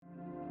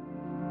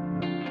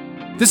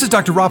This is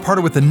Dr. Rob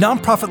Harder with the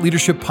Nonprofit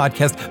Leadership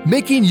Podcast,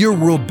 making your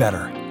world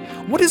better.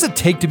 What does it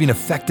take to be an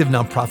effective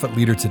nonprofit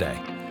leader today?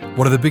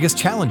 What are the biggest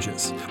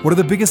challenges? What are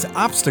the biggest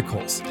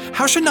obstacles?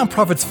 How should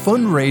nonprofits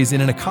fundraise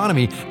in an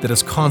economy that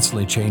is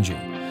constantly changing?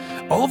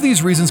 All of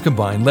these reasons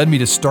combined led me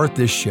to start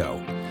this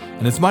show.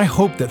 And it's my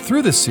hope that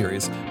through this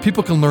series,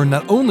 people can learn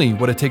not only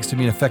what it takes to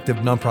be an effective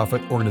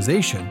nonprofit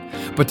organization,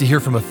 but to hear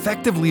from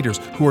effective leaders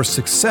who are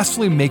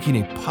successfully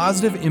making a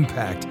positive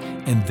impact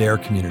in their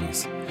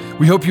communities.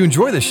 We hope you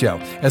enjoy the show,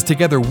 as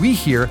together we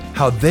hear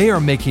how they are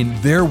making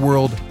their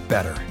world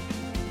better.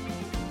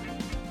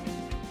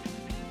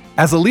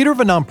 As a leader of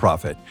a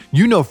nonprofit,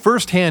 you know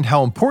firsthand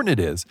how important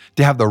it is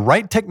to have the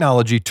right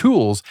technology,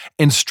 tools,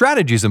 and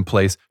strategies in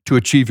place to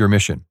achieve your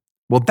mission.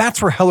 Well,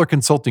 that's where Heller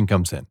Consulting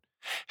comes in.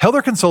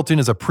 Heller Consulting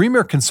is a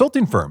premier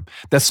consulting firm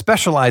that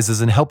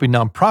specializes in helping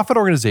nonprofit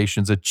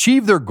organizations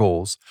achieve their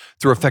goals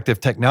through effective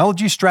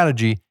technology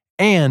strategy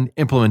and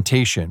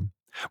implementation.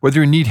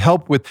 Whether you need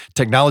help with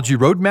technology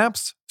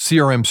roadmaps,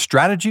 CRM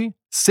strategy,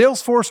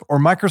 Salesforce, or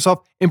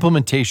Microsoft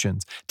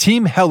implementations,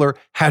 Team Heller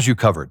has you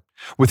covered.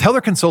 With Heller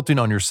Consulting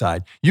on your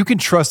side, you can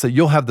trust that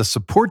you'll have the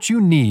support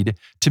you need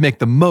to make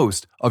the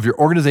most of your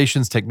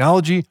organization's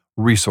technology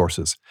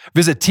resources.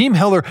 Visit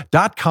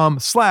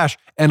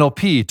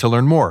teamheller.com/NLP to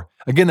learn more.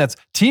 Again, that's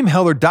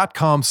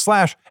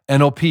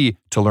teamheller.com/NLP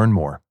to learn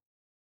more.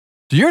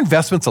 Do your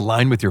investments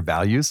align with your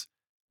values?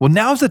 Well,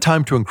 now's the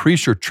time to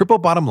increase your triple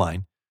bottom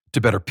line to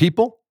better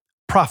people,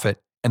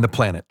 profit, and the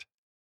planet.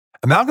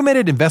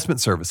 Amalgamated Investment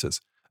Services,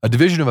 a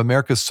division of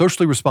America's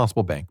socially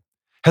responsible bank,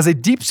 has a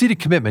deep-seated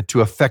commitment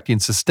to affecting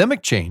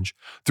systemic change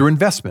through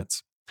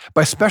investments.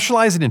 By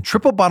specializing in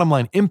triple bottom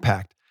line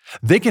impact,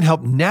 they can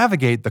help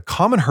navigate the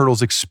common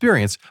hurdles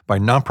experienced by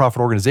nonprofit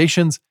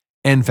organizations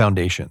and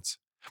foundations,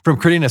 from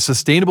creating a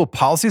sustainable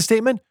policy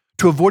statement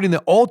to avoiding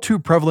the all-too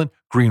prevalent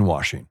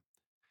greenwashing.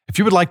 If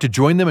you would like to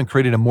join them in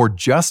creating a more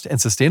just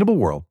and sustainable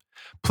world,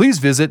 please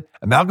visit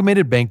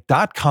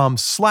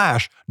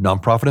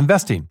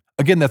amalgamatedbank.com/nonprofitinvesting.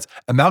 Again, that's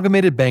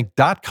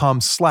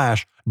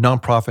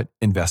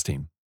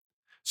amalgamatedbank.com/nonprofitinvesting.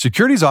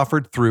 Securities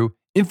offered through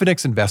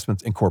Infinex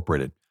Investments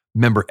Incorporated,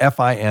 member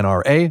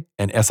FINRA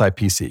and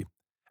SIPC.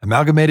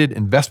 Amalgamated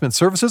Investment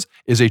Services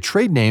is a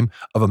trade name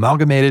of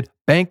Amalgamated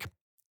Bank.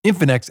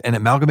 Infinex and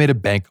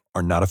Amalgamated Bank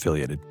are not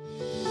affiliated.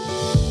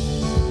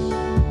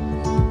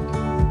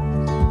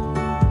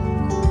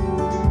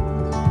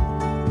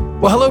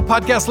 Well, hello,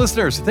 podcast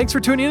listeners. Thanks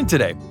for tuning in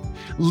today.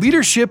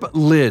 Leadership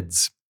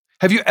lids.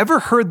 Have you ever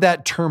heard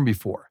that term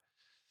before?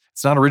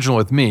 It's not original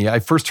with me. I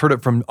first heard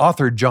it from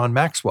author John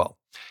Maxwell.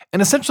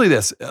 And essentially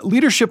this,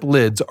 leadership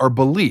lids are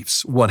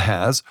beliefs one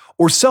has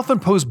or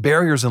self-imposed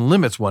barriers and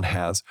limits one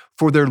has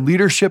for their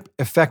leadership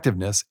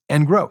effectiveness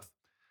and growth.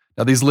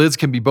 Now, these lids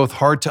can be both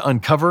hard to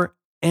uncover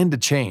and to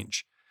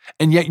change.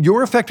 And yet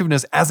your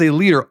effectiveness as a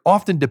leader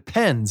often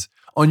depends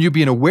on you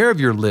being aware of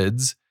your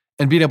lids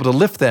and being able to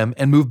lift them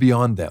and move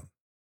beyond them.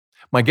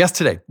 My guest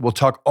today will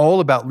talk all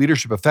about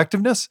leadership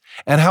effectiveness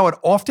and how it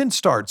often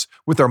starts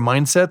with our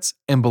mindsets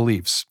and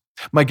beliefs.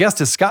 My guest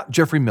is Scott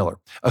Jeffrey Miller,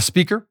 a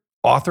speaker,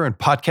 author, and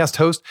podcast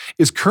host,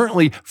 is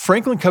currently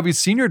Franklin Covey's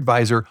senior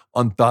advisor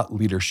on thought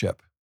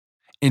leadership.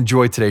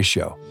 Enjoy today's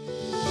show.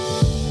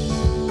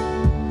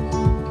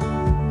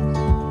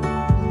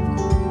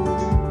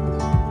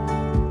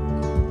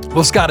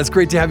 Well, Scott, it's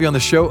great to have you on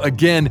the show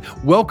again.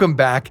 Welcome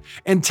back.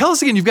 And tell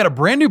us again, you've got a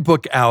brand new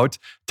book out.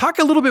 Talk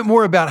a little bit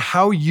more about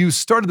how you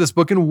started this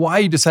book and why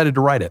you decided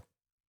to write it.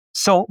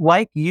 So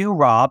like you,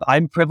 Rob,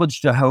 I'm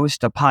privileged to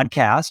host a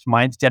podcast.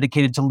 Mine's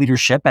dedicated to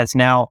leadership, has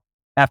now,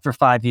 after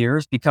 5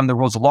 years, become the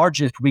world's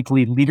largest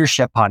weekly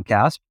leadership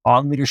podcast,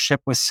 On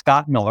Leadership with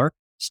Scott Miller,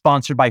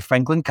 sponsored by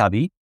Franklin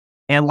Covey.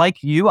 And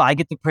like you, I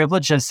get the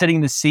privilege of sitting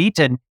in the seat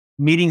and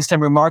meeting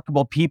some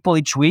remarkable people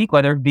each week,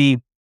 whether it be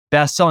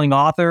best-selling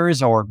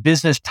authors or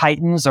business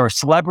titans or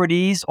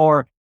celebrities,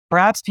 or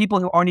perhaps people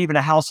who aren't even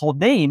a household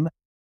name,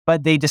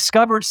 but they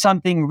discovered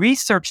something,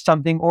 researched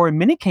something, or in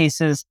many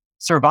cases,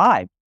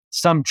 survived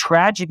some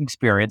tragic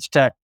experience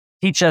to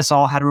teach us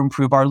all how to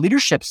improve our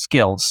leadership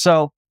skills.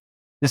 So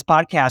this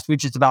podcast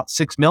reaches about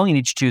 6 million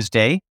each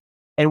Tuesday.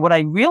 And what I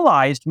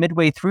realized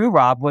midway through,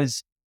 Rob,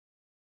 was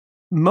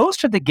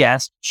most of the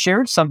guests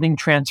shared something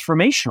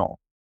transformational,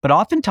 but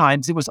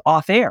oftentimes it was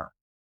off air.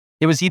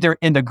 It was either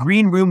in the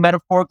green room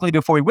metaphorically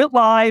before we went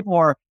live,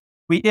 or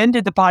we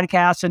ended the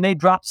podcast and they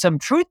dropped some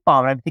truth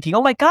bomb. I'm thinking,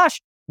 oh my gosh,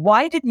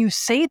 why didn't you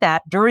say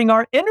that during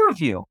our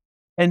interview?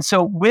 And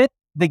so with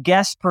the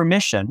guest's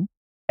permission,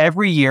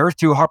 every year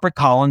through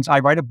HarperCollins, I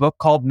write a book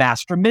called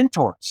Master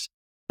Mentors,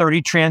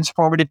 30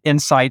 Transformative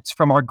Insights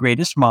from Our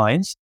Greatest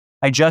Minds.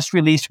 I just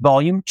released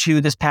volume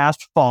 2 this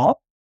past fall.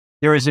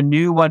 There is a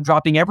new one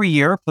dropping every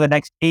year for the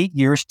next 8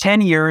 years, 10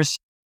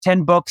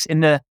 books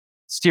in the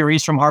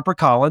series from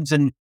HarperCollins.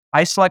 And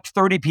I select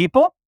 30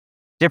 people,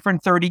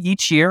 different 30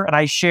 each year, and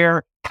I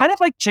share kind of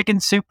like Chicken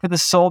Soup for the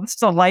Soul. This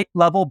is a light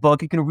level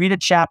book. You can read a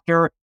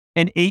chapter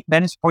in 8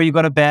 minutes before you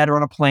go to bed or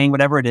on a plane,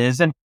 whatever it is.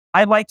 And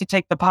I like to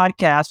take the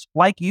podcast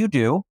like you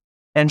do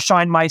and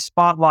shine my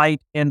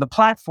spotlight and the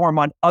platform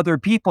on other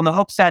people in the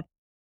hopes that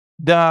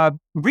the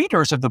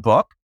readers of the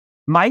book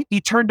might be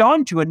turned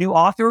on to a new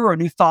author or a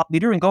new thought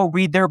leader and go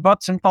read their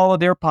books and follow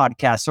their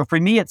podcast. So for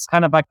me, it's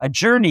kind of like a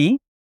journey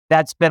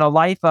that's been a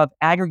life of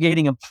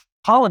aggregating and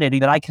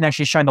pollinating that I can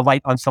actually shine the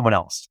light on someone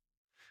else.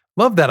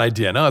 Love that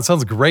idea. No, it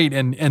sounds great.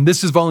 And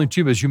this is volume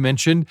 2, as you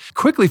mentioned.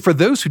 Quickly, for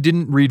those who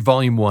didn't read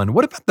volume 1,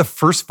 what about the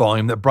first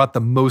volume that brought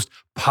the most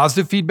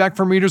positive feedback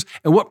from readers,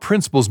 and what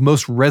principles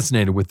most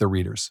resonated with the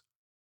readers?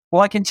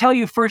 Well, I can tell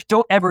you first,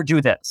 don't ever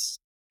do this.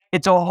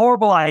 It's a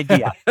horrible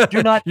idea.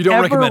 Do not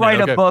ever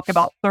write a book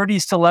about 30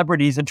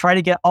 celebrities and try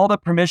to get all the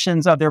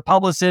permissions of their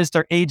publicists,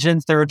 their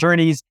agents, their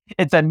attorneys.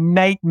 It's a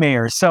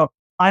nightmare. So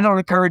I don't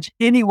encourage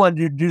anyone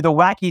to do the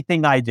wacky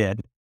thing I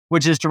did,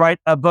 which is to write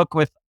a book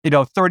with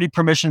 30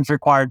 permissions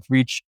required for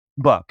each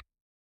book.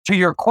 To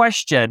your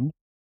question,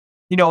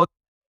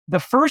 the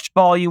first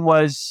volume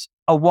was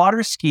a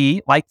water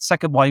ski, like the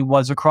second volume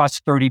was, across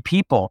 30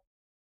 people.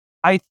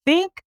 I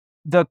think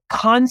the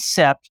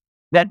concept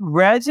that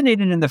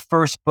resonated in the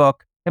first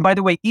book, and by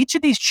the way, each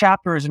of these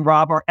chapters, and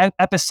Rob, are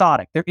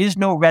episodic. There is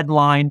no red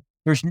line.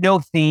 There's no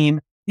theme.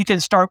 You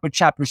can start with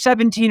chapter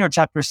 17 or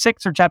chapter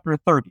 6 or chapter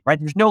 30, right?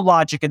 There's no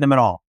logic in them at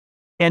all.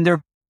 And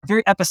they're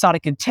very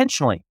episodic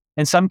intentionally.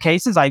 In some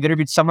cases, I've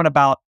interviewed someone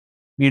about,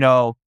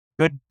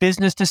 good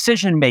business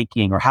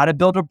decision-making or how to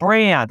build a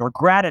brand or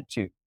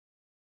gratitude.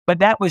 But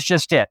that was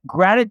just it.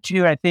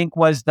 Gratitude, I think,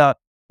 was the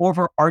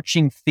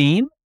overarching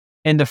theme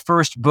in the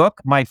first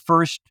book. My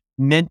first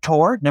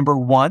mentor, number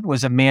 1,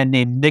 was a man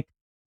named Nick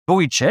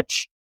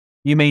Vujicic.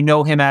 You may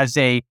know him as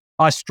a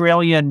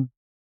Australian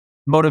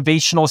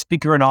motivational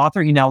speaker and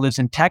author. He now lives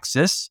in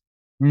Texas.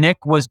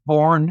 Nick was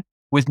born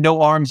with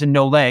no arms and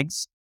no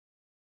legs.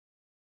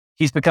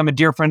 He's become a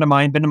dear friend of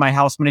mine, been to my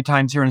house many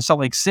times here in Salt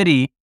Lake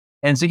City.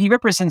 And so he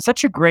represents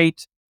such a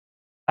great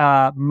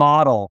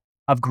model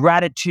of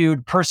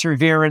gratitude,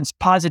 perseverance,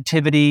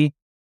 positivity.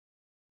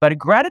 But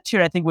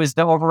gratitude, I think, was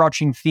the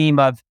overarching theme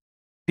of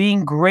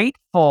being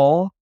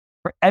grateful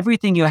for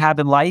everything you have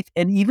in life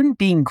and even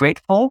being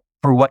grateful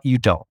for what you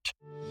don't.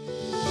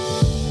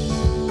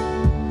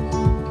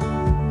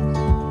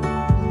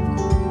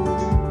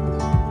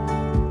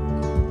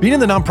 Being in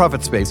the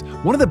nonprofit space,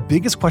 one of the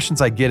biggest questions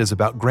I get is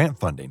about grant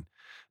funding.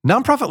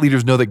 Nonprofit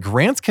leaders know that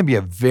grants can be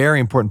a very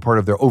important part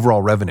of their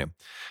overall revenue,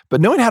 but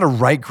knowing how to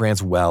write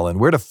grants well and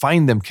where to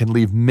find them can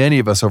leave many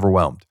of us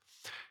overwhelmed.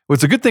 Well,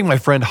 it's a good thing my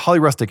friend Holly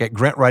Rustick at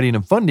Grant Writing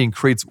and Funding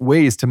creates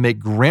ways to make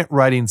grant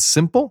writing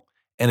simple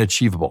and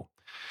achievable.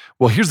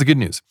 Well, here's the good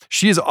news.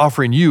 She is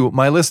offering you,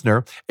 my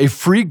listener, a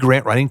free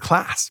grant writing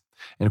class.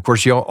 And of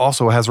course, she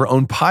also has her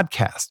own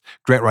podcast,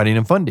 Grant Writing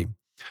and Funding.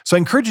 So I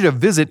encourage you to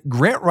visit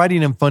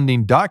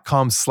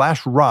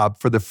grantwritingandfunding.com/Rob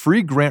for the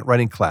free grant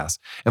writing class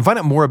and find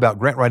out more about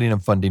Grant Writing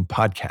and Funding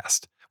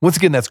podcast. Once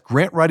again, that's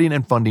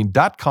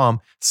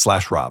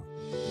grantwritingandfunding.com/Rob.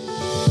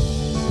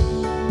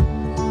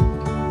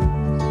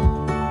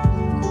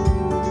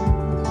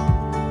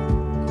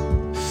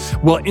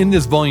 Well, in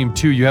this volume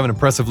 2, you have an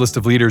impressive list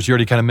of leaders. You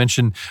already kind of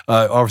mentioned,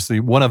 obviously,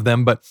 one of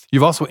them, but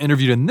you've also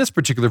interviewed in this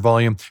particular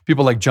volume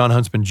people like John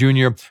Huntsman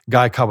Jr.,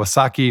 Guy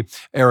Kawasaki,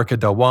 Erica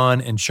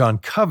Dhawan, and Sean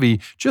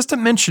Covey, just to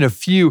mention a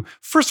few.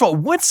 First of all,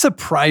 what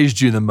surprised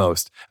you the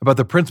most about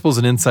the principles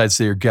and insights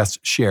that your guests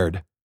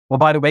shared? Well,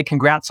 by the way,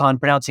 congrats on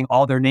pronouncing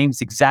all their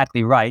names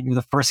exactly right. You're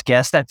the first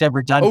guest that's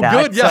ever done that.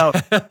 Good, yeah.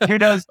 So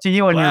kudos to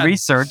you on your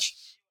research.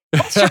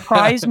 What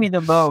surprised me the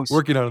most?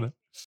 Working on it.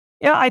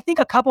 Yeah, I think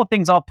a couple of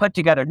things I'll put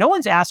together. No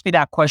one's asked me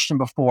that question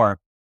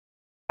before.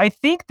 I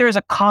think there's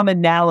a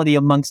commonality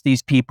amongst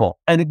these people.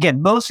 And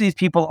again, most of these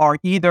people are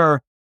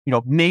either,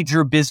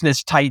 major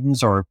business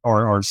titans or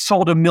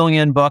sold 1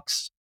 million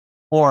books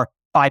or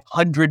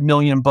 500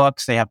 million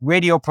books. They have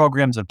radio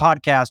programs and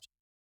podcasts.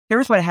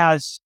 Here's what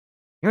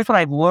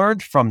I've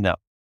learned from them.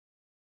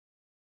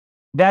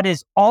 That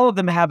is, all of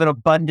them have an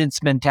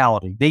abundance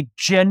mentality. They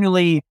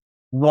genuinely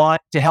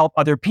want to help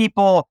other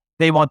people.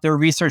 They want their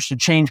research to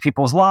change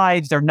people's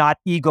lives. They're not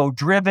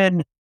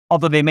ego-driven.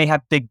 Although they may have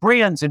big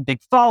brands and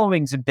big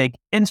followings and big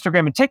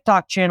Instagram and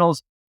TikTok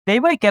channels, they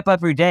wake up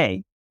every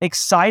day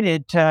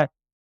excited to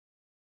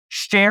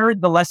share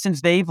the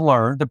lessons they've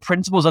learned, the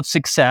principles of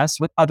success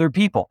with other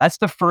people. That's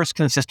the first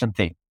consistent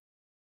theme.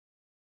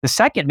 The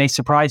second may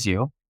surprise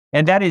you,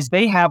 and that is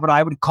they have what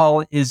I would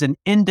call is an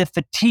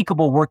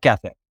indefatigable work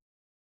ethic.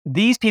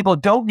 These people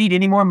don't need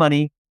any more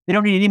money. They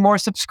don't need any more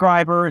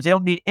subscribers. They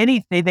don't need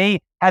anything.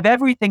 They have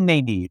everything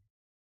they need.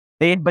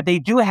 But they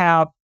do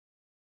have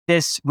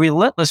this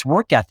relentless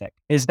work ethic,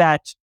 is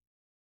that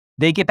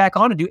they get back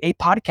on and do a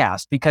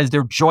podcast because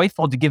they're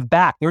joyful to give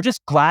back. They're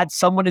just glad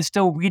someone is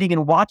still reading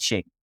and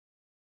watching.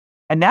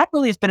 And that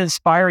really has been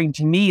inspiring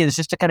to me, is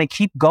just to kind of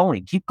keep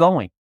going.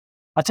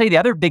 I'll tell you the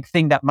other big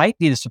thing that might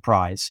be the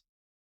surprise.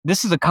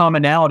 This is a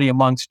commonality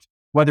amongst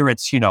whether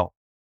it's,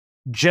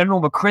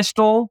 General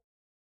McChrystal,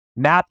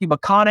 Matthew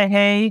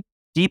McConaughey,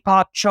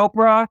 Deepak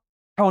Chopra,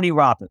 Tony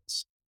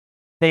Robbins.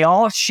 They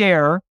all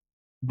share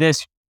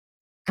this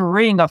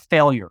string of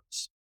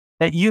failures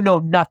that you know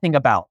nothing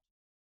about.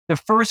 The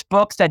first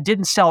books that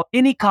didn't sell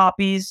any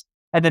copies,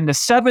 And then the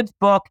seventh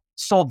book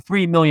sold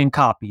 3 million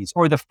copies.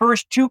 Or the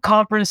first two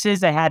conferences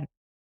that had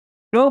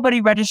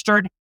nobody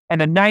registered, and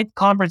the ninth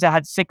conference that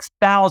had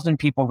 6,000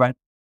 people read.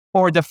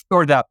 Or the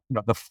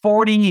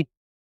 40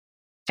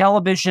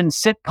 television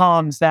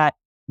sitcoms that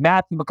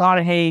Matthew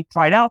McConaughey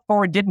tried out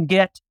for and didn't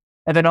get.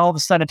 And then all of a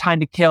sudden, A Time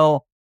to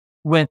Kill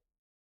went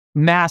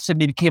massive.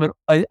 He became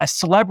a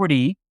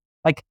celebrity.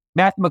 Like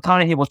Matthew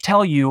McConaughey will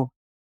tell you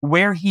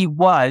where he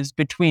was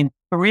between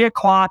 3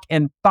 o'clock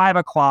and 5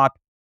 o'clock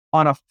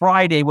on a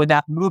Friday when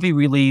that movie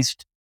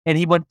released. And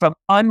he went from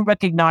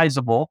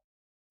unrecognizable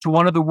to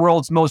one of the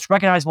world's most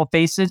recognizable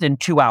faces in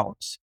 2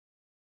 hours.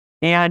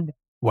 And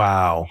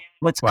wow.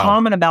 What's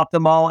common about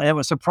them all, and it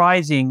was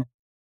surprising,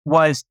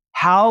 was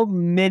how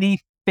many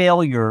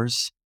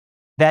failures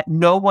that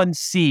no one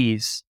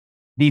sees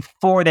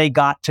before they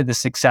got to the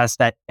success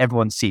that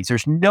everyone sees.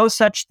 There's no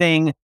such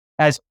thing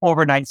as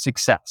overnight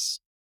success.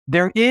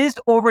 There is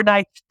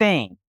overnight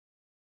fame,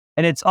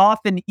 and it's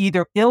often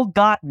either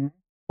ill-gotten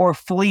or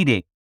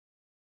fleeting.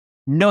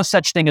 No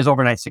such thing as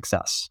overnight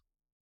success.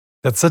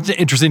 That's such an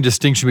interesting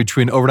distinction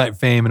between overnight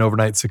fame and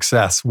overnight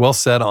success. Well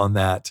said on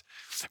that.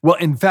 Well,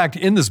 in fact,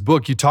 in this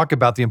book, you talk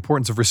about the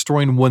importance of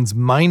restoring one's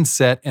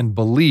mindset and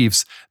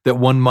beliefs that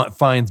one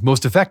finds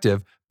most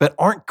effective, but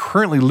aren't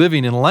currently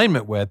living in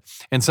alignment with.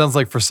 And sounds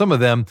like for some of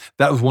them,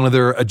 that was one of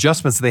their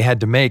adjustments they had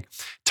to make.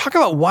 Talk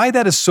about why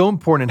that is so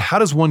important and how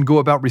does one go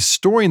about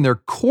restoring their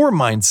core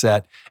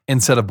mindset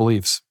and set of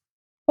beliefs?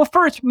 Well,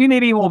 first, we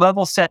maybe will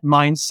level set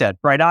mindset,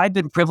 right? I've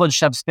been privileged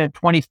to have spent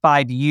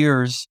 25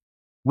 years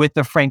with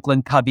the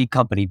Franklin Covey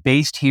Company,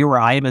 based here where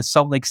I am in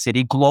Salt Lake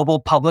City, global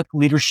public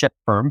leadership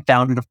firm,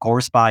 founded, of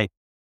course, by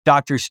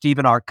Dr.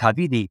 Stephen R.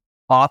 Covey, the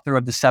author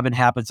of The 7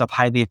 Habits of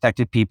Highly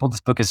Effective People.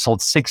 This book has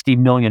sold 60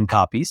 million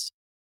copies.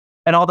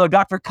 And although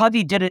Dr.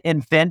 Covey didn't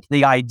invent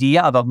the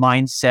idea of a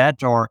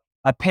mindset or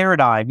a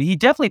paradigm, he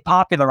definitely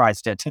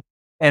popularized it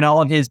in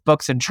all of his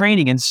books and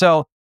training. And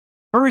so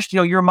first,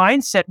 your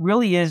mindset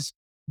really is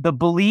the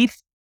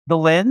belief, the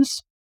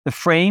lens, the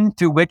frame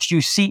through which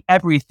you see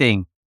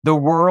everything, the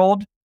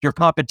world, your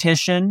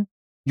competition,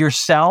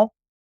 yourself,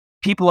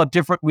 people of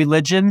different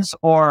religions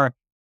or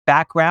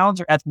backgrounds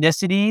or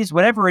ethnicities,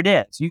 whatever it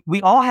is.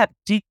 We all have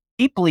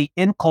deeply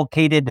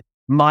inculcated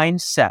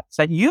mindsets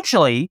that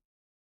usually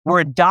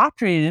were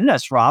indoctrinated in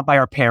us, Rob, by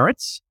our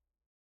parents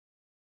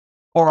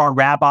or our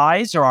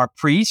rabbis or our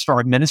priests or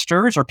our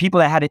ministers or people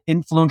that had an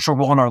influential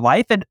role in our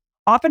life. And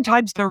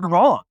oftentimes they're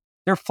wrong.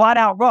 They're flat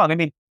out wrong. I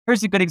mean,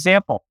 here's a good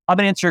example. I'm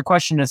going to answer your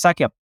question in a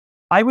second.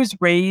 I was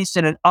raised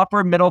in an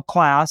upper middle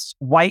class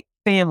white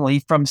family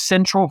from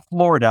Central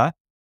Florida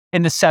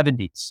in the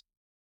 70s.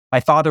 My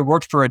father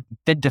worked for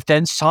a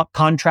defense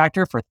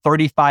contractor for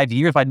 35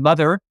 years. My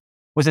mother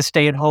was a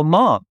stay-at-home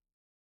mom.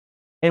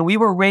 And we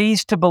were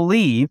raised to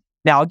believe,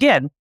 now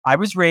again, I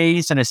was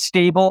raised in a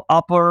stable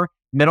upper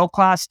middle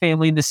class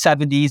family in the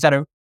 70s at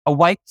a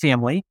white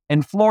family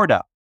in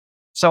Florida.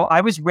 So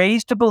I was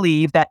raised to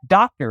believe that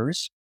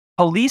doctors,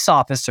 police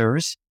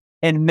officers,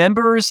 and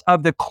members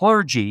of the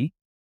clergy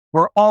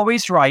were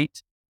always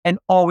right and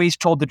always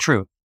told the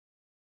truth.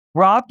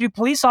 Rob, do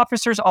police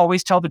officers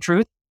always tell the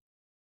truth?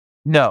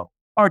 No.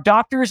 Are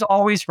doctors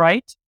always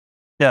right?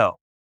 No.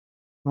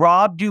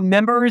 Rob, do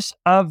members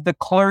of the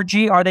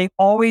clergy, are they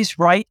always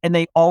right and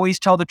they always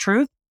tell the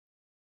truth?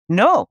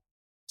 No.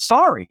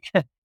 Sorry.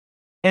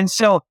 And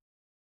so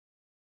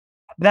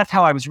that's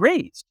how I was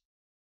raised.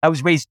 I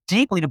was raised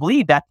deeply to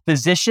believe that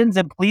physicians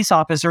and police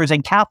officers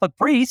and Catholic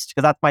priests,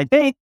 because that's my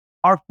faith,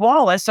 are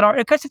flawless and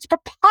because it's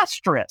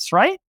preposterous,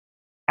 right?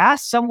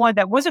 Ask someone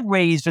that wasn't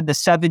raised in the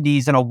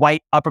 70s in a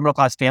white upper middle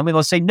class family,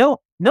 they'll say, no,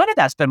 none of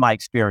that's been my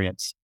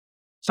experience.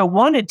 So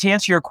one, to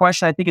answer your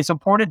question, I think it's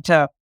important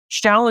to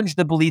challenge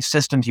the belief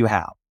systems you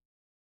have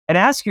and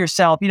ask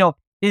yourself,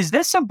 is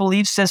this a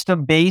belief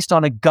system based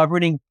on a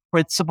governing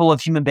principle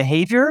of human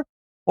behavior,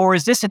 or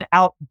is this an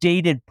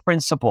outdated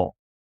principle?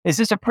 Is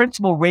this a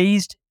principle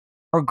raised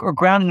or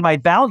grounded in my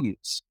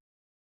values?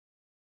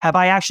 Have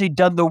I actually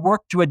done the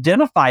work to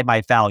identify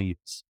my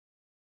values?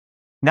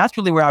 And that's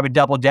really where I would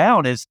double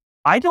down is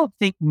I don't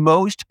think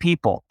most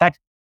people, in fact,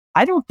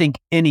 I don't think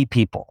any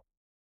people,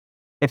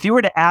 if you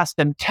were to ask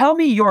them, tell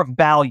me your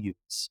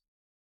values,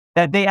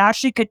 that they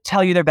actually could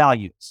tell you their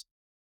values.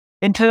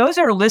 And to those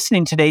that are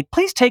listening today,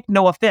 please take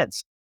no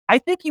offense. I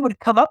think you would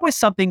come up with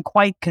something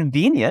quite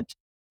convenient.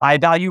 I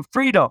value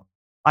freedom.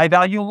 I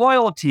value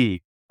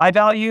loyalty. I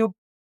value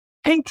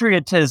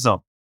patriotism.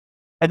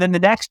 And then the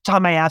next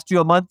time I asked you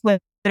a month later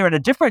at a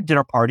different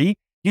dinner party,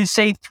 you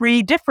say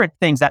 3 different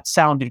things that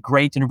sounded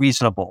great and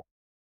reasonable.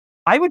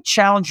 I would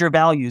challenge your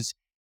values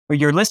for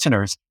your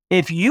listeners.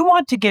 If you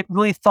want to get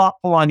really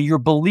thoughtful on your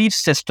belief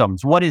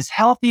systems, what is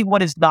healthy,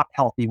 what is not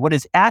healthy, what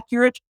is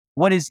accurate,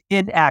 what is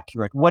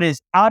inaccurate, what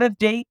is out of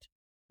date,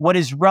 what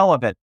is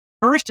relevant,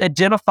 first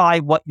identify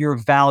what your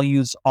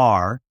values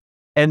are,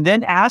 and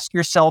then ask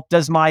yourself,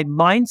 does my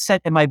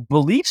mindset and my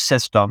belief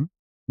system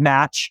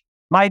match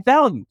my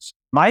values?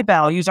 My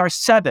values are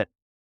 7.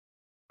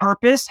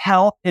 Purpose,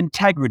 health,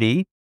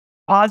 integrity,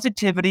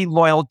 positivity,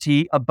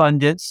 loyalty,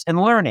 abundance,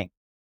 and learning.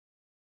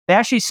 They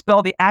actually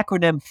spell the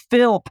acronym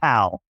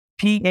PhilPal,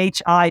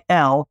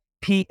 PhilPal,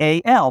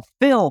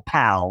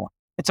 PhilPal.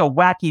 It's a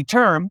wacky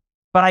term,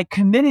 but I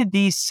committed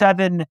these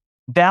 7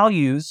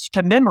 values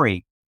to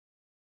memory: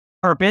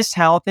 purpose,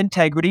 health,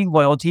 integrity,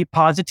 loyalty,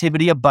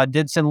 positivity,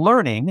 abundance, and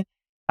learning.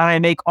 And I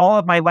make all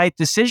of my life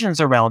decisions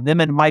around them,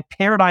 and my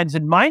paradigms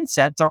and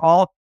mindsets are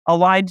all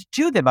aligned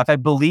to them. If I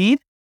believe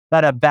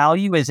that a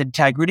value is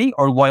integrity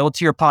or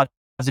loyalty or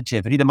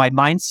positivity, then my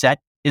mindset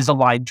is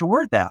aligned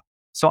toward that.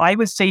 So I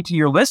would say to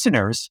your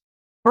listeners,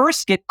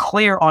 first get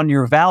clear on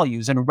your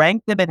values and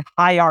rank them in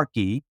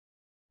hierarchy,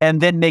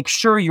 and then make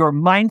sure your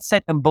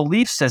mindset and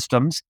belief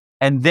systems,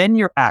 and then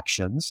your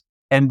actions,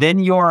 and then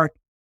your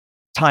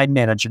time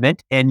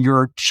management and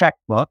your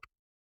checkbook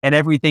and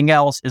everything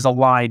else is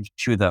aligned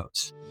to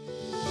those.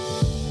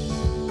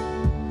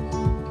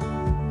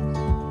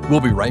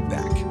 We'll be right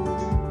back.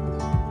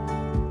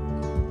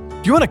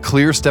 Do you want a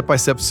clear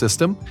step-by-step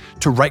system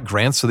to write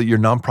grants so that your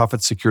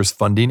nonprofit secures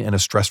funding in a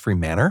stress-free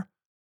manner?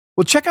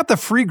 Well, check out the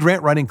free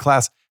grant writing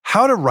class,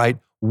 How to Write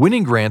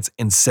Winning Grants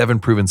in 7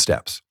 Proven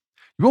Steps.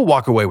 You will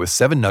walk away with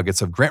 7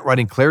 nuggets of grant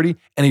writing clarity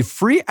and a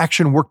free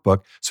action workbook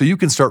so you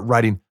can start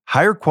writing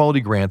higher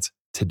quality grants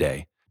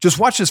today. Just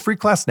watch this free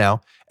class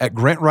now at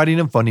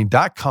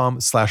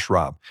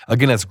grantwritingandfunding.com/Rob.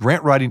 Again, that's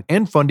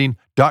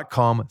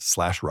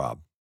grantwritingandfunding.com/Rob.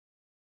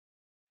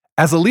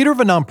 As a leader of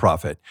a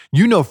nonprofit,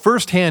 you know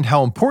firsthand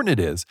how important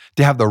it is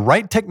to have the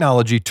right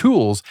technology,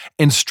 tools,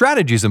 and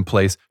strategies in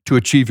place to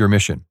achieve your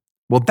mission.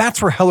 Well,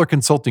 that's where Heller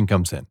Consulting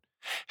comes in.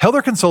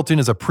 Heller Consulting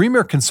is a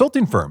premier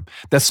consulting firm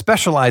that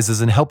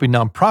specializes in helping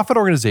nonprofit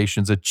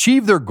organizations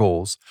achieve their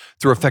goals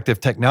through effective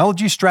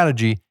technology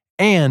strategy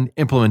and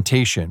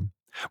implementation.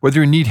 Whether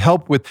you need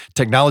help with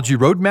technology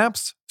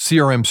roadmaps,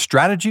 CRM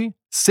strategy,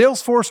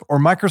 Salesforce, or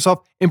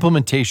Microsoft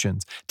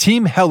implementations,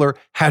 Team Heller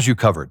has you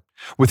covered.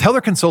 With Heller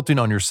Consulting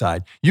on your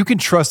side, you can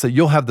trust that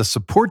you'll have the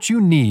support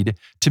you need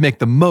to make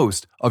the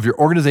most of your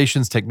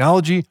organization's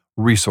technology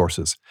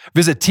resources.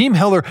 Visit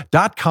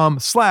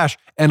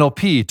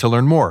teamheller.com/NLP to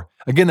learn more.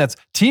 Again, that's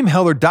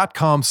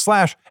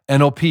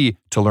teamheller.com/NLP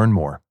to learn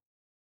more.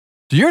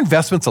 Do your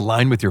investments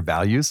align with your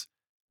values?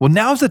 Well,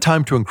 now's the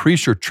time to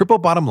increase your triple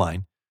bottom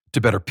line to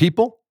better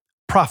people,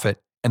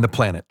 profit, and the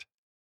planet.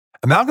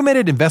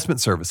 Amalgamated Investment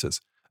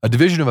Services, a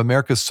division of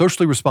America's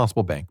socially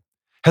responsible bank,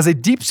 has a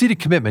deep-seated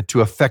commitment to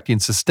affecting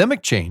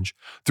systemic change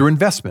through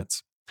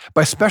investments.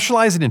 By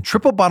specializing in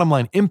triple bottom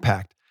line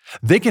impact,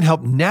 they can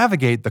help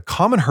navigate the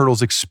common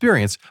hurdles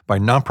experienced by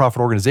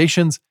nonprofit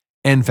organizations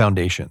and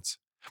foundations,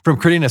 from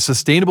creating a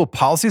sustainable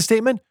policy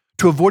statement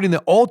to avoiding the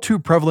all too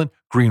prevalent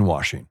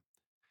greenwashing.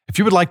 If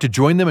you would like to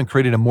join them in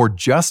creating a more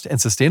just and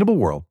sustainable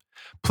world,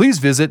 please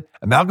visit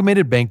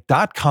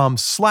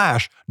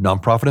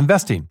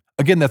amalgamatedbank.com/nonprofitinvesting.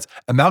 Again, that's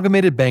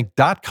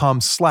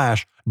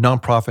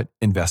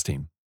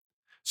amalgamatedbank.com/nonprofitinvesting.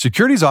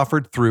 Securities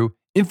offered through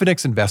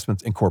Infinex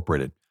Investments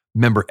Incorporated,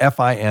 member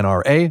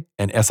FINRA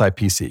and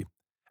SIPC.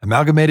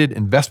 Amalgamated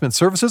Investment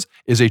Services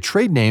is a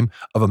trade name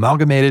of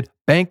Amalgamated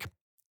Bank.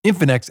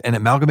 Infinex and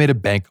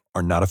Amalgamated Bank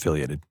are not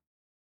affiliated.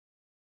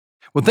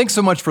 Well, thanks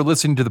so much for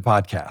listening to the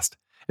podcast.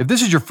 If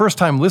this is your first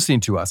time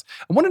listening to us,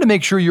 I wanted to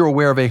make sure you're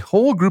aware of a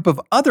whole group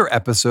of other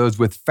episodes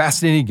with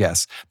fascinating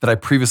guests that I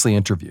previously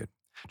interviewed.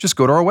 Just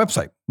go to our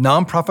website,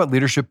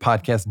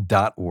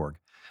 nonprofitleadershippodcast.org.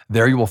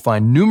 There you will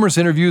find numerous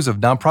interviews of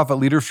nonprofit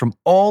leaders from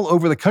all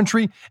over the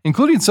country,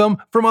 including some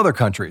from other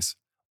countries,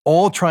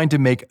 all trying to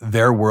make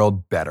their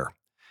world better.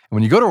 And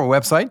when you go to our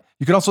website,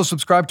 you can also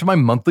subscribe to my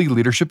monthly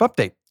leadership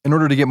update in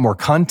order to get more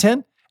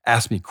content,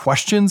 ask me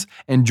questions,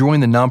 and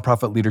join the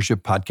Nonprofit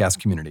Leadership Podcast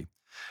community.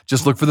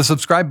 Just look for the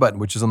subscribe button,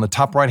 which is on the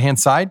top right-hand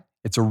side.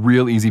 It's a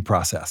real easy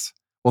process.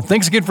 Well,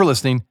 thanks again for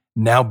listening.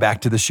 Now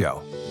back to the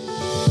show.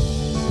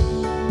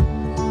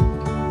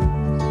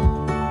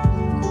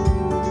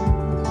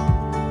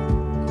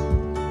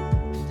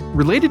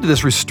 Related to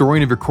this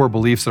restoring of your core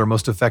beliefs that are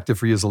most effective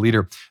for you as a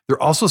leader, there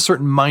are also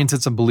certain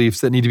mindsets and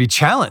beliefs that need to be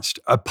challenged,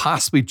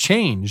 possibly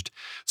changed.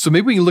 So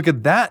maybe we can look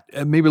at that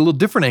at maybe a little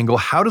different angle.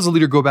 How does a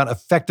leader go about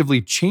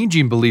effectively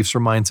changing beliefs or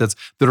mindsets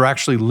that are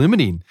actually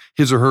limiting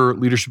his or her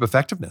leadership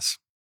effectiveness?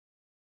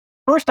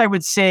 First, I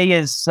would say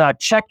is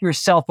check your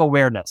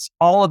self-awareness.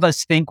 All of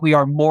us think we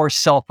are more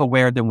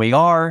self-aware than we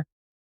are.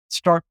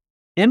 Start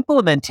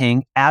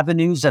implementing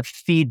avenues of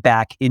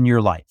feedback in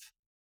your life.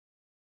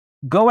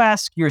 Go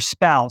ask your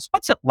spouse,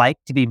 what's it like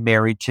to be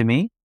married to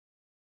me?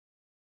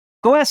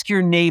 Go ask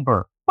your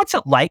neighbor, what's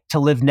it like to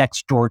live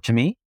next door to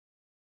me?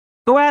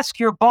 Go ask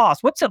your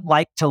boss, what's it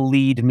like to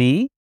lead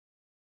me?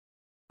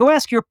 Go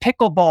ask your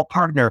pickleball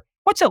partner,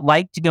 what's it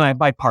like to be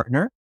my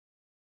partner?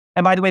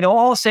 And by the way, they'll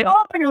all say,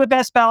 oh, you're the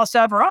best spouse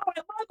ever. Oh, I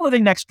love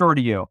living next door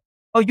to you.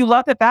 Oh, you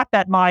love the fact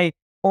that my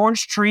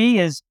orange tree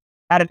is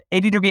at an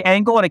 80-degree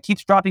angle and it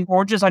keeps dropping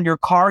oranges on your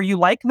car. You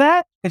like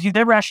that? Because you've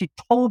never actually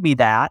told me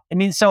that. I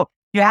mean, so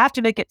you have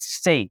to make it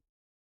safe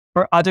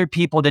for other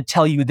people to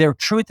tell you their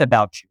truth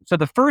about you. So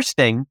the first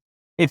thing,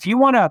 if you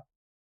want to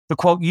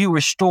quote you,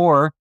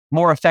 restore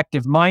more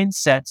effective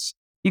mindsets,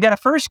 you got to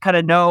first kind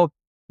of know,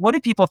 what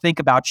do people think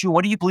about you?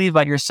 What do you believe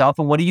about yourself?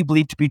 And what do you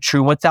believe to be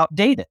true? What's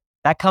outdated?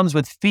 That comes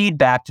with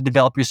feedback to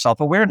develop your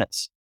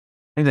self-awareness.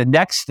 And the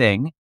next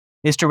thing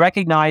is to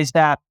recognize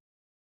that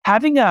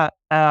having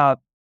an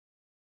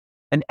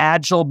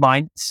agile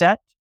mindset,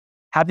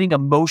 having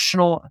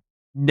emotional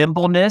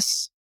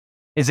nimbleness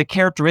is a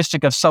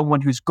characteristic of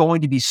someone who's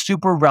going to be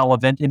super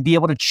relevant and be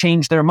able to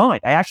change their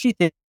mind. I actually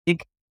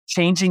think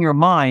changing your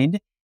mind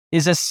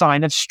is a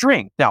sign of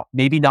strength. Now,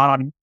 maybe not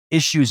on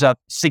issues of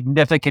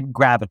significant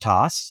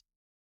gravitas,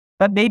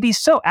 but maybe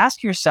so.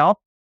 Ask yourself,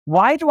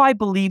 why do I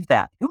believe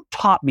that? Who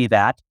taught me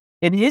that?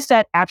 And is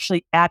that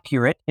actually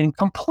accurate and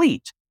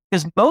complete?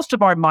 Because most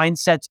of our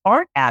mindsets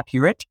aren't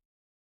accurate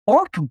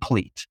or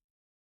complete.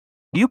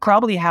 You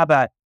probably have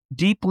a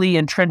deeply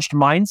entrenched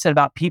mindset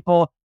about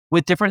people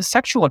with different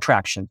sexual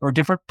attractions or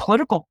different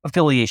political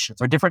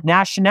affiliations or different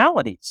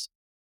nationalities.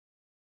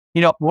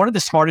 One of the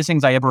smartest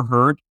things I ever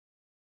heard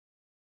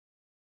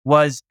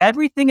was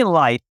everything in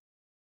life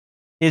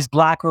is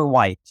black or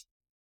white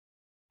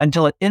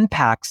until it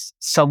impacts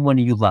someone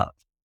you love.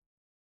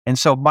 And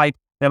so my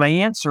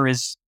answer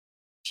is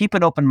keep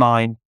an open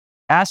mind.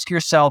 Ask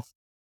yourself,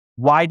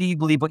 why do you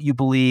believe what you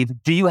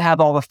believe? Do you have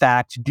all the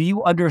facts? Do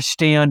you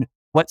understand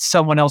what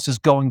someone else is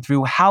going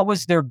through? How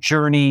was their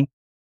journey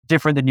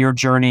different than your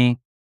journey?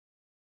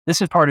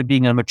 This is part of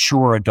being a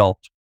mature adult.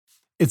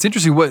 It's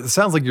interesting. What it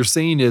sounds like you're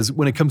saying is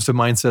when it comes to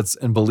mindsets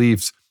and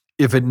beliefs,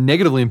 if it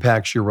negatively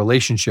impacts your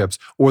relationships,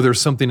 or there's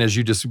something, as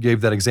you just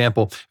gave that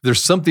example, if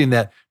there's something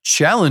that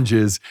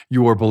challenges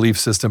your belief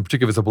system,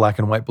 particularly if it's a black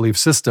and white belief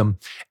system,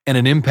 and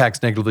it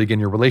impacts negatively again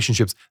your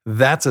relationships,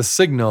 that's a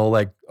signal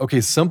like,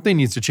 okay, something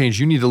needs to change.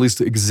 You need to at least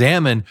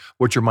examine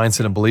what your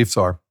mindset and beliefs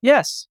are.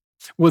 Yes.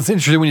 Well, it's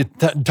interesting when you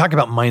talk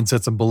about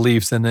mindsets and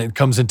beliefs, and it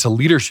comes into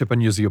leadership,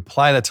 and as you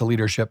apply that to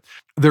leadership,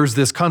 there's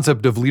this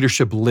concept of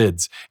leadership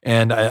lids.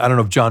 And I don't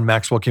know if John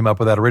Maxwell came up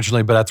with that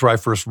originally, but that's where I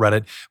first read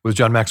it, was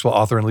John Maxwell,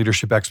 author and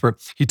leadership expert.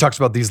 He talks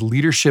about these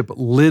leadership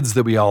lids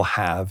that we all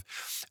have.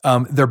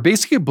 They're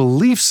basically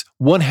beliefs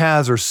one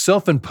has or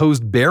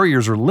self-imposed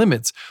barriers or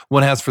limits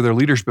one has for their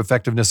leadership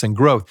effectiveness and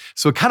growth.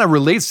 So it kind of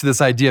relates to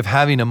this idea of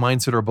having a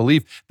mindset or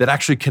belief that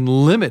actually can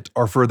limit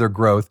our further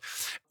growth.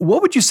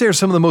 What would you say are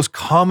some of the most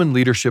common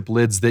leadership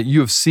lids that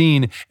you have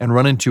seen and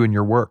run into in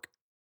your work?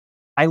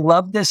 I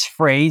love this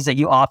phrase that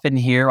you often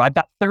hear. I've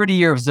got 30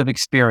 years of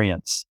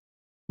experience.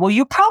 Well,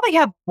 you probably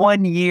have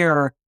 1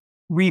 year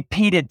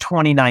repeated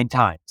 29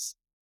 times.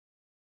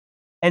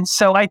 And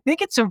so I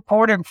think it's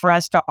important for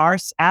us to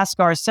ask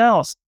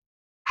ourselves,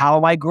 how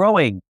am I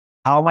growing?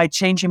 How am I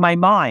changing my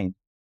mind?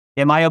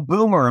 Am I a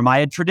boomer? Am I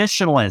a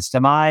traditionalist?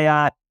 Am I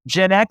a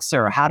Gen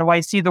Xer? How do I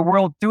see the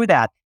world through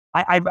that?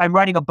 I'm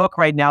writing a book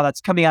right now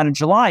that's coming out in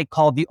July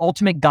called The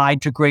Ultimate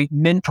Guide to Great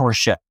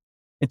Mentorship.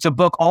 It's a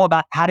book all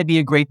about how to be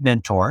a great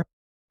mentor.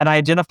 And I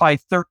identify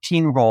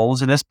 13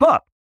 roles in this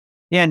book.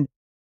 And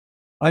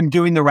I'm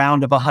doing the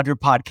round of 100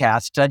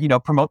 podcasts to,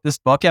 promote this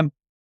book. And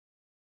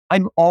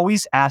I'm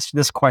always asked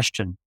this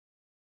question.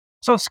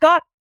 So,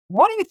 Scott,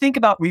 what do you think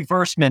about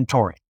reverse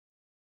mentoring?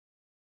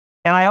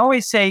 And I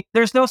always say,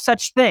 there's no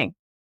such thing.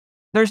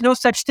 There's no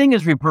such thing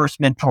as reverse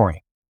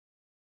mentoring.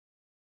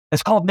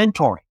 It's called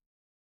mentoring.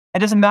 It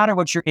doesn't matter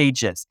what your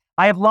age is.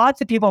 I have lots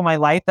of people in my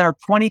life that are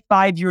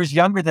 25 years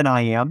younger than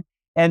I am,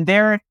 and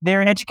they're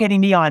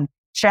educating me on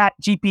Chat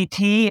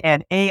GPT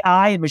and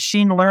AI and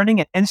machine learning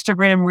and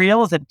Instagram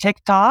Reels and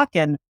TikTok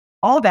and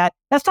all that.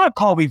 That's not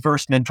called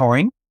reverse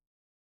mentoring.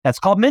 That's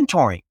called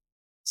mentoring.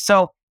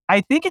 So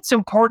I think it's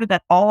important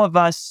that all of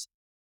us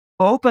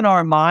open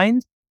our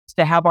minds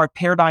to have our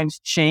paradigms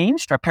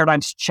changed, our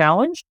paradigms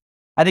challenged.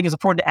 I think it's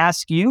important to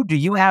ask you, do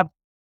you have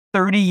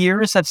 30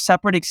 years of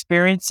separate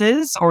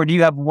experiences, or do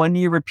you have 1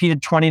 year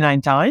repeated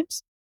 29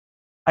 times?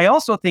 I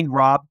also think,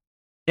 Rob,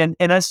 and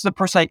this is the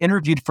person I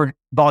interviewed for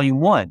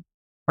Volume 1.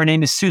 Her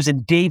name is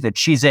Susan David.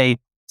 She's a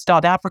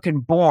South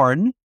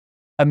African-born,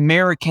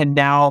 American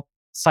now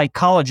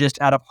psychologist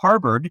out of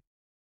Harvard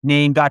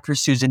named Dr.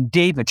 Susan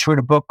David. She wrote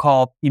a book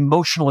called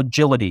Emotional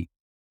Agility.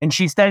 And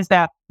she says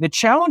that the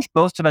challenge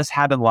most of us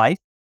have in life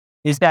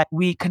is that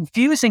we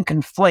confuse and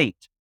conflate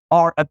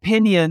our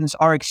opinions,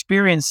 our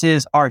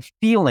experiences, our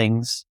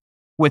feelings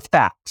with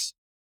facts.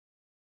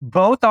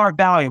 Both are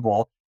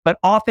valuable, but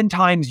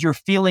oftentimes your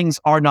feelings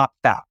are not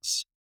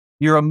facts.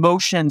 Your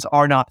emotions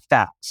are not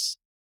facts.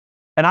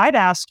 And I'd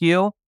ask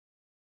you,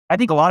 I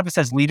think a lot of us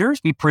as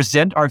leaders, we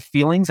present our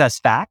feelings as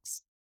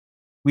facts.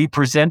 We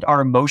present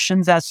our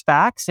emotions as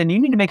facts, and you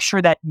need to make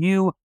sure that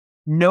you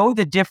know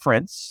the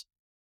difference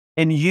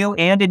in you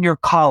and in your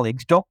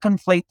colleagues. Don't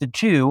conflate the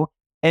two,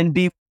 and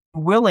be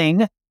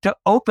willing to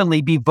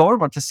openly be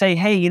vulnerable to say,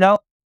 hey,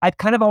 I've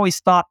kind of always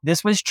thought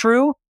this was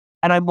true,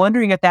 and I'm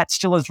wondering if that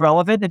still is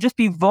relevant. And just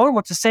be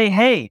vulnerable to say,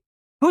 hey,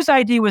 whose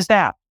idea was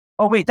that?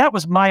 Oh, wait, that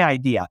was my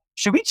idea.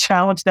 Should we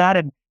challenge that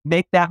and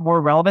make that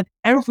more relevant?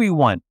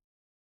 Everyone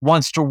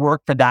wants to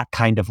work for that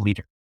kind of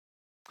leader.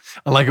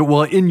 I like it.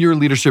 Well, in your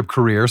leadership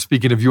career,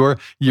 speaking of your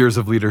years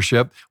of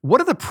leadership, what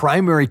are the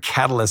primary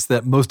catalysts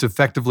that most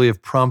effectively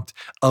have prompted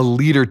a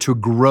leader to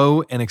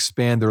grow and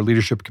expand their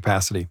leadership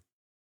capacity?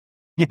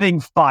 Getting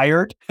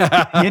fired,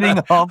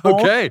 getting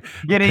humbled, Okay.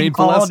 getting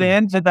Painful called lesson.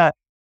 into the,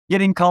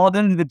 getting called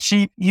into the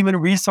chief human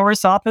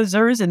resource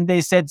officers. And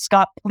they said,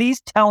 Scott, please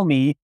tell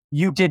me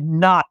you did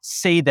not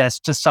say this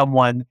to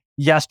someone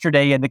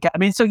yesterday in the,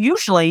 so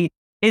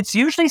it's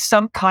usually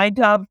some kind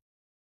of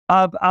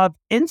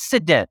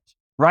incident,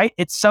 right?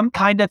 It's some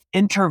kind of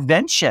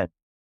intervention.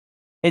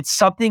 It's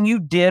something you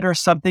did or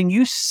something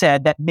you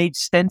said that made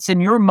sense in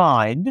your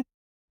mind,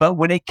 but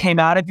when it came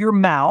out of your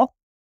mouth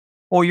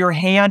or your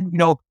hand,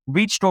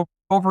 reached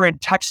over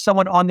and touched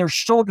someone on their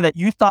shoulder that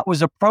you thought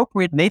was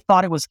appropriate and they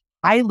thought it was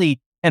highly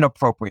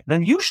inappropriate.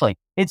 Then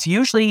it's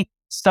usually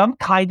some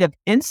kind of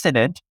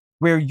incident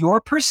where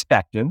your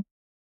perspective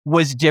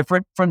was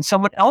different from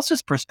someone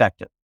else's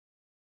perspective.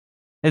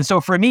 And so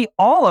for me,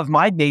 all of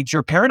my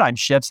major paradigm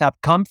shifts have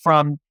come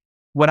from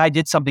when I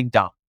did something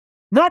dumb,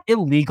 not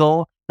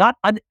illegal, not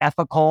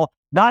unethical,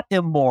 not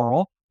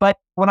immoral, but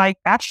when I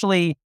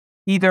actually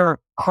either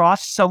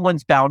crossed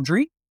someone's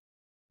boundary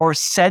or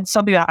said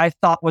something that I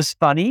thought was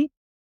funny,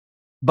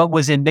 but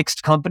was in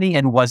mixed company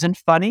and wasn't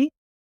funny.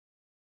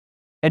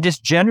 And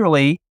just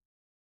generally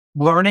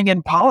learning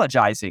and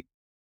apologizing,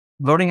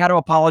 learning how to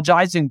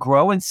apologize and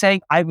grow and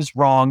saying, I was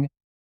wrong.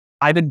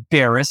 I'm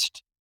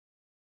embarrassed.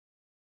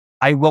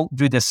 I won't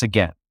do this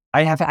again.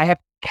 I have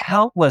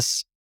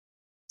countless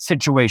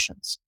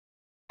situations.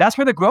 That's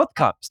where the growth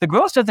comes. The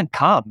growth doesn't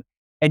come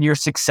in your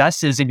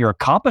successes and your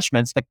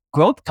accomplishments. The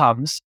growth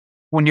comes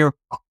when you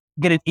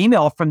get an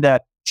email from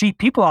the chief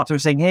people officer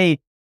saying, hey,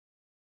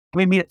 can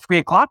we meet at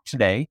 3:00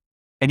 today?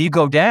 And you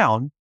go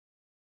down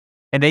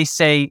and they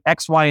say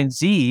X, Y, and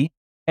Z.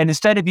 And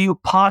instead of you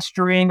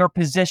posturing or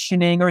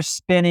positioning or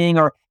spinning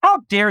or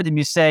how dare them,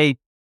 you say,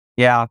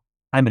 yeah,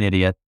 I'm an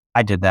idiot.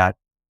 I did that.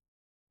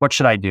 What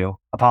should I do?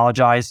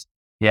 Apologize?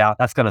 Yeah,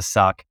 that's going to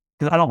suck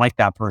because I don't like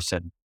that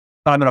person,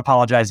 but I'm going to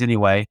apologize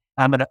anyway.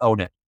 I'm going to own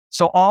it.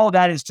 So all of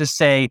that is to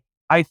say,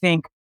 I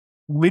think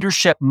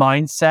leadership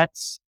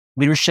mindsets,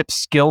 leadership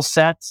skill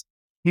sets,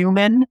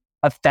 human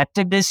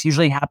effectiveness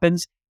usually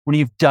happens when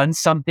you've done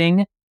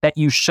something that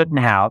you shouldn't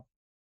have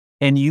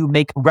and you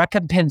make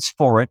recompense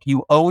for it.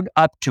 You own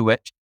up to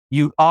it.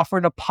 You offer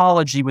an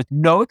apology with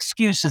no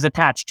excuses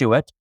attached to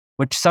it,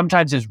 which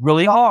sometimes is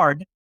really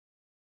hard.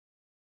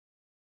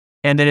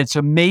 And then it's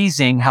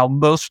amazing how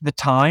most of the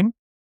time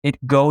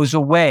it goes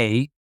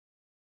away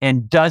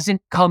and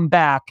doesn't come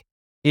back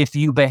if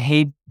you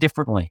behave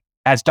differently.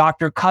 As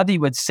Dr. Covey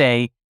would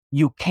say,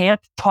 you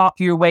can't talk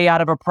your way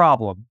out of a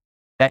problem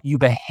that you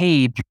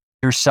behaved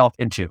yourself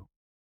into.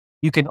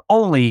 You can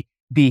only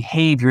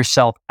behave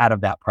yourself out of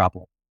that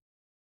problem.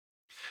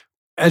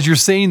 As you're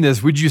saying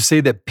this, would you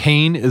say that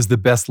pain is the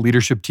best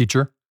leadership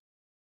teacher?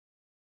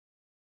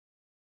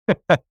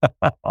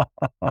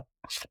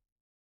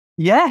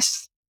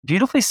 Yes,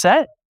 beautifully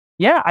said.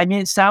 Yeah,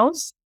 it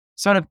sounds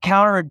sort of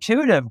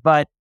counterintuitive,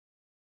 but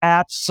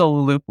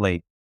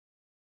absolutely.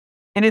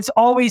 And it's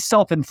always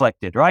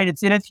self-inflicted, right?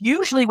 It's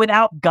usually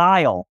without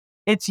guile.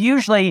 It's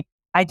usually,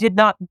 I did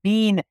not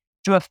mean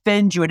to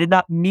offend you. I did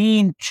not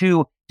mean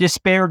to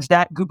disparage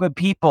that group of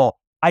people.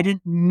 I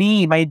didn't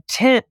mean, my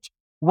intent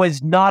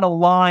was not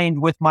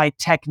aligned with my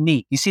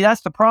technique. You see,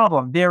 that's the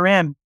problem.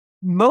 Therein,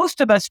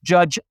 most of us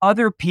judge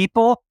other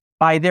people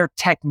by their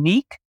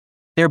technique,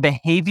 their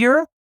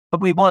behavior, but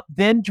we want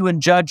them to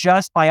judge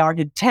us by our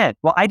intent.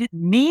 Well, I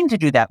didn't mean to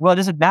do that. Well, it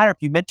doesn't matter if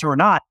you meant to or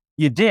not.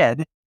 You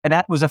did, and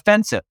that was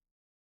offensive.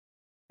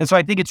 And so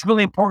I think it's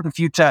really important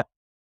for you to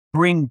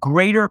bring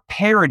greater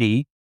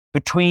parity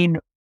between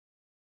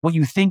what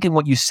you think and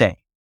what you say,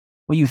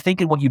 what you think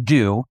and what you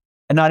do,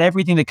 and not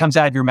everything that comes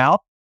out of your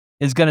mouth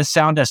is going to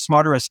sound as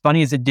smart or as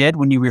funny as it did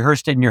when you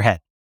rehearsed it in your head.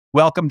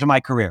 Welcome to my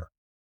career.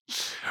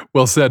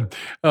 Well said.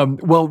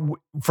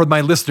 For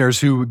my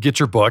listeners who get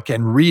your book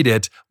and read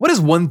it, what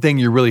is one thing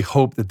you really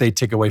hope that they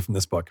take away from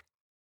this book?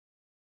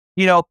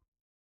 Rob,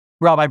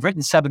 I've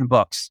written 7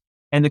 books,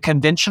 and the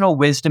conventional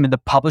wisdom in the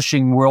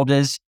publishing world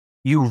is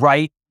you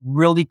write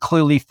really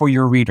clearly for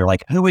your reader.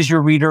 Like, who is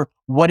your reader?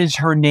 What is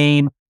her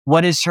name?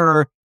 What is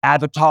her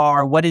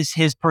avatar? What is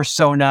his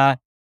persona?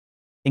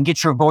 And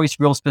get your voice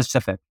real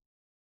specific.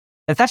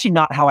 That's actually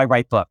not how I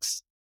write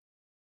books.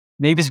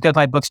 Maybe it's because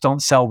my books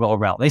don't sell real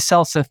well. They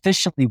sell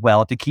sufficiently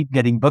well to keep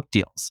getting book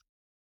deals.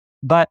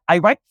 But I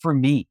write for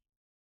me.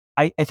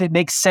 If it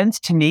makes sense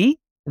to me,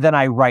 then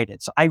I write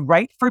it. So I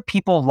write for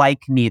people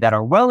like me that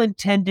are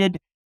well-intended,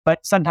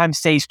 but sometimes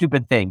say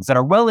stupid things, that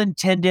are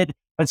well-intended,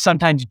 but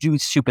sometimes do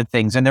stupid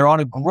things. And they're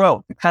on a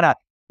growth.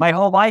 My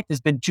whole life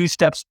has been 2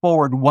 steps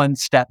forward, 1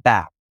 step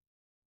back.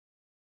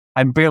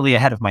 I'm barely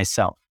ahead of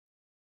myself.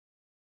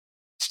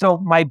 So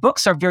my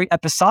books are very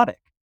episodic.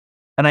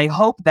 And I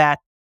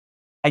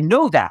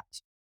know that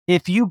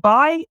if you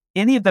buy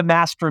any of the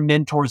Master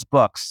Mentors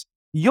books,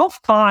 you'll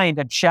find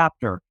a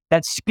chapter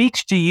that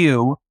speaks to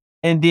you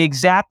in the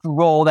exact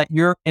role that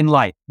you're in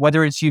life,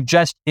 whether it's you've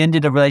just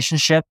ended a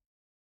relationship,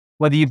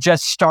 whether you've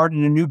just started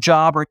a new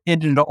job or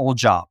ended an old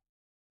job,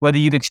 whether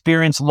you've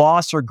experienced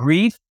loss or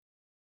grief,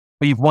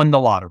 or you've won the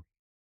lottery,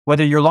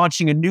 whether you're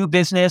launching a new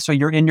business or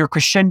you're in your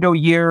crescendo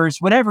years,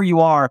 whatever you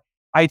are,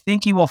 I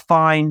think you will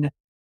find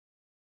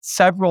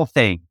several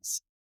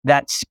things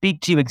that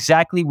speak to you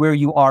exactly where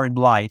you are in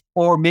life,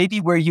 or maybe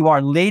where you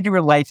are later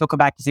in life. You'll come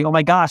back and say, oh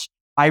my gosh,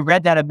 I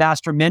read that at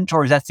Master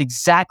Mentors. That's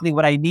exactly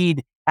what I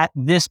need at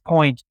this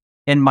point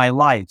in my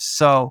life.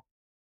 So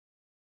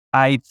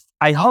I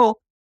hope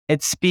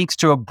it speaks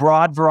to a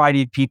broad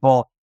variety of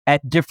people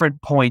at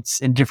different points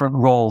in different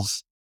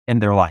roles in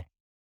their life.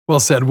 Well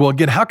said. Well,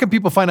 again, how can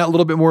people find out a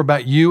little bit more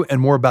about you and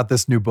more about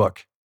this new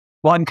book?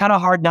 Well, I'm kind of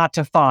hard not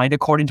to find,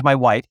 according to my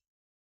wife.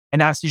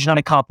 And that's usually not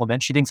a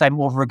compliment. She thinks I'm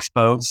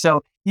overexposed.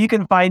 So you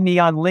can find me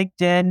on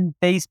LinkedIn,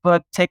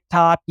 Facebook,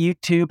 TikTok,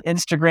 YouTube,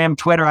 Instagram,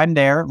 Twitter. I'm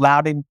there,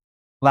 loud and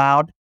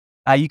loud.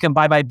 You can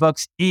buy my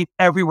books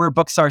everywhere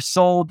books are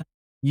sold.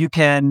 You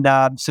can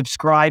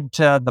subscribe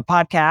to the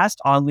podcast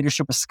On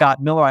Leadership with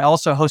Scott Miller. I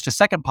also host a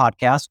second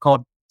podcast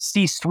called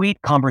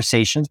C-Suite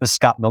Conversations with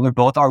Scott Miller.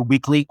 Both are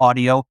weekly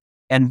audio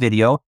and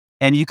video.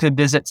 And you can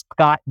visit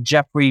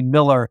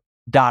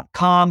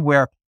scottjeffreymiller.com,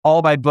 where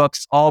all my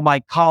books, all my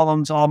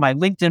columns, all my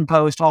LinkedIn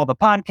posts, all the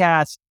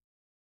podcasts,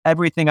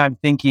 everything I'm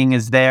thinking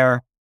is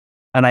there.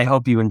 And I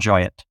hope you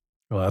enjoy it.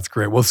 Well, that's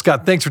great. Well,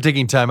 Scott, thanks for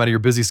taking time out of your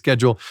busy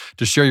schedule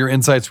to share your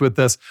insights with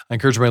us. I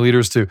encourage my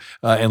leaders to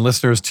and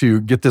listeners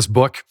to get this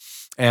book.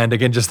 And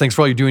again, just thanks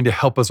for all you're doing to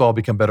help us all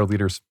become better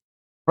leaders.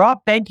 Rob,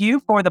 thank you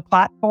for the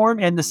platform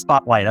and the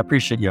spotlight. I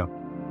appreciate you.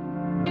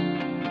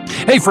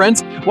 Hey,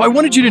 friends. Well, I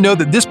wanted you to know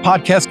that this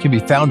podcast can be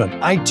found on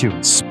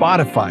iTunes,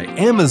 Spotify,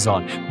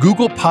 Amazon,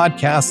 Google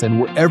Podcasts,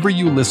 and wherever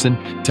you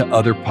listen to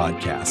other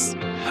podcasts.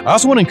 I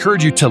also want to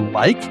encourage you to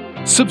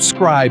like,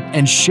 subscribe,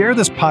 and share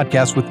this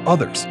podcast with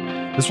others.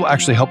 This will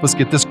actually help us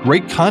get this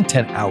great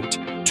content out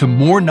to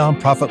more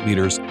nonprofit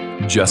leaders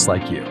just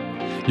like you.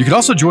 You can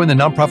also join the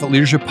Nonprofit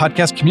Leadership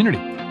Podcast community.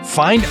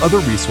 Find other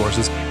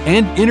resources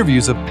and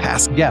interviews of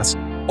past guests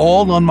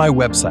all on my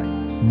website,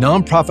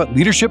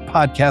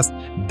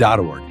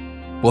 nonprofitleadershippodcast.org.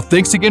 Well,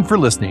 thanks again for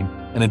listening.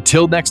 And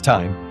until next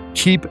time,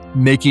 keep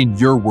making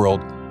your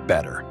world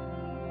better.